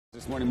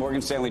This morning,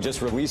 Morgan Stanley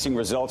just releasing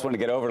results. Want to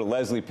get over to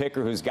Leslie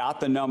Picker, who's got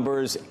the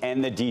numbers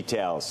and the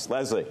details.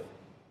 Leslie.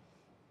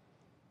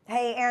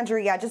 Hey, Andrew.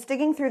 Yeah, just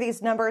digging through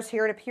these numbers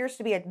here, it appears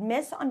to be a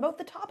miss on both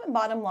the top and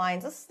bottom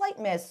lines, a slight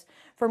miss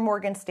for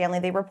Morgan Stanley.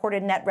 They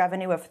reported net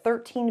revenue of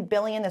 $13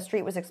 billion. The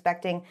street was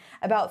expecting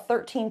about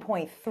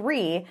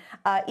 $13.3.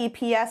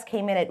 EPS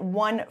came in at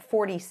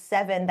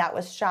 $1.47. That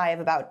was shy of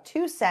about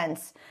 2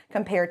 cents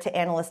compared to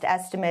analyst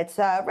estimates.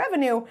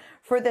 Revenue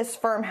for this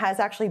firm has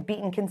actually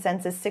beaten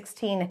consensus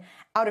 16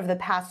 out of the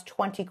past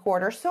 20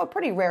 quarters, so a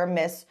pretty rare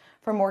miss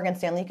for Morgan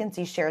Stanley. You can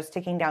see shares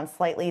ticking down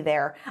slightly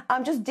there.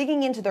 Just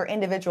digging into their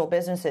individual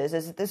businesses,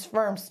 as this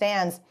firm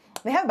stands,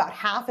 they have about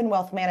half in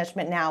wealth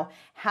management now,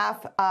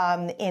 half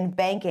in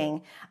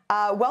banking.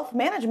 Wealth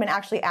management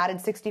actually added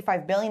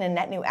 $65 billion in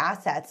net new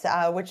assets,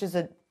 which is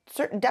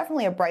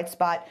definitely a bright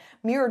spot,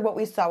 mirrored what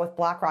we saw with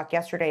BlackRock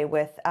yesterday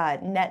with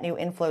net new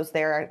inflows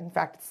there. In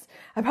fact, it's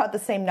about the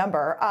same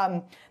number.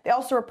 They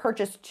also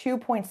repurchased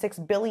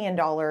 $2.6 billion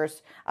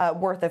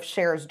worth of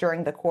shares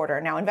during the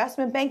quarter. Now,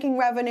 investment banking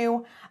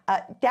revenue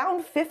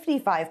down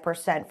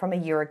 55% from a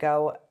year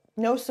ago.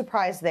 No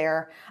surprise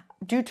there,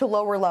 due to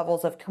lower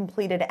levels of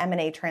completed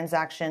M&A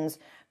transactions,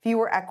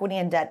 fewer equity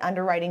and debt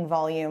underwriting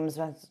volumes.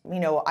 You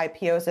know,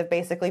 IPOs have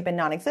basically been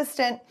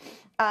non-existent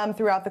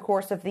throughout the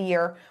course of the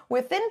year.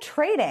 Within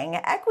trading,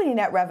 equity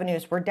net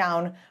revenues were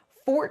down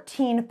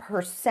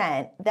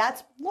 14%.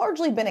 That's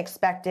largely been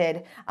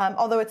expected,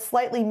 although it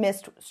slightly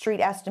missed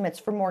street estimates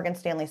for Morgan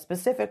Stanley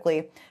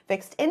specifically.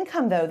 Fixed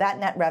income, though, that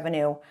net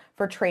revenue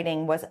for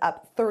trading was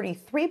up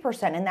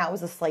 33%, and that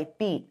was a slight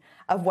beat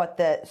of what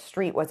the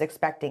street was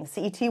expecting.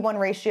 CET1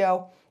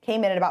 ratio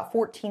came in at about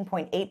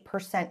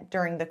 14.8%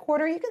 during the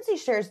quarter. You can see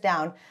shares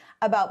down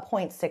about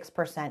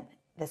 0.6%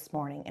 this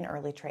morning in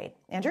early trade.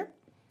 Andrew?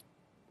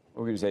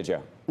 What were you going to say,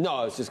 Joe? No,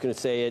 I was just going to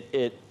say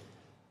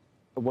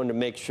I wanted to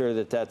make sure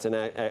that that's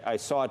I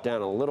saw it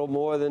down a little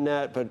more than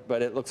that,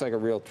 but it looks like a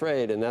real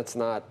trade, and that's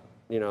not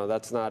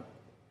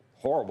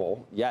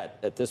horrible yet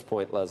at this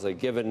point, Leslie,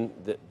 given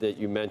that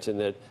you mentioned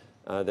that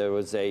there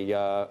was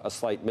a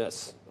slight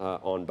miss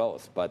on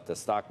both, but the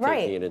stock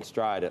taking it in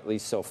stride, at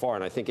least so far,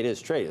 and I think it is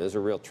trading. Those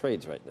are real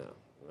trades right now.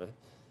 Right?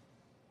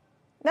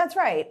 That's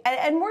right.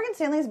 And Morgan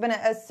Stanley has been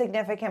a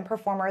significant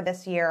performer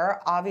this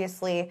year,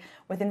 obviously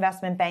with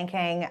investment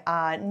banking,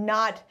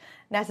 not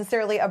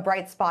necessarily a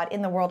bright spot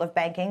in the world of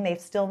banking. They've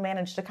still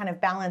managed to kind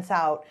of balance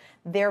out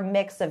their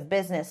mix of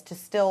business to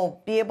still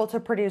be able to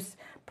produce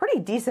pretty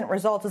decent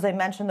results. As I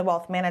mentioned, the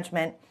wealth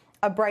management,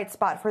 a bright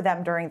spot for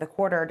them during the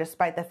quarter,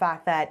 despite the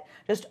fact that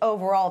just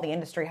overall the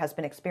industry has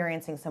been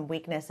experiencing some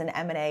weakness in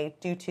M&A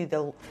due to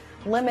the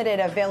limited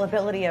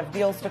availability of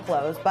deals to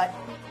close. But,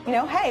 you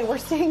know, hey, we're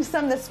seeing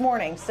some this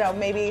morning, so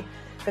maybe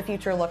the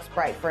future looks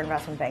bright for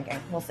investment banking.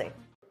 We'll see.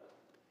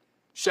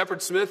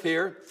 Shepard Smith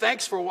here.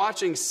 Thanks for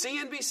watching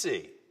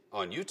CNBC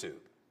on YouTube.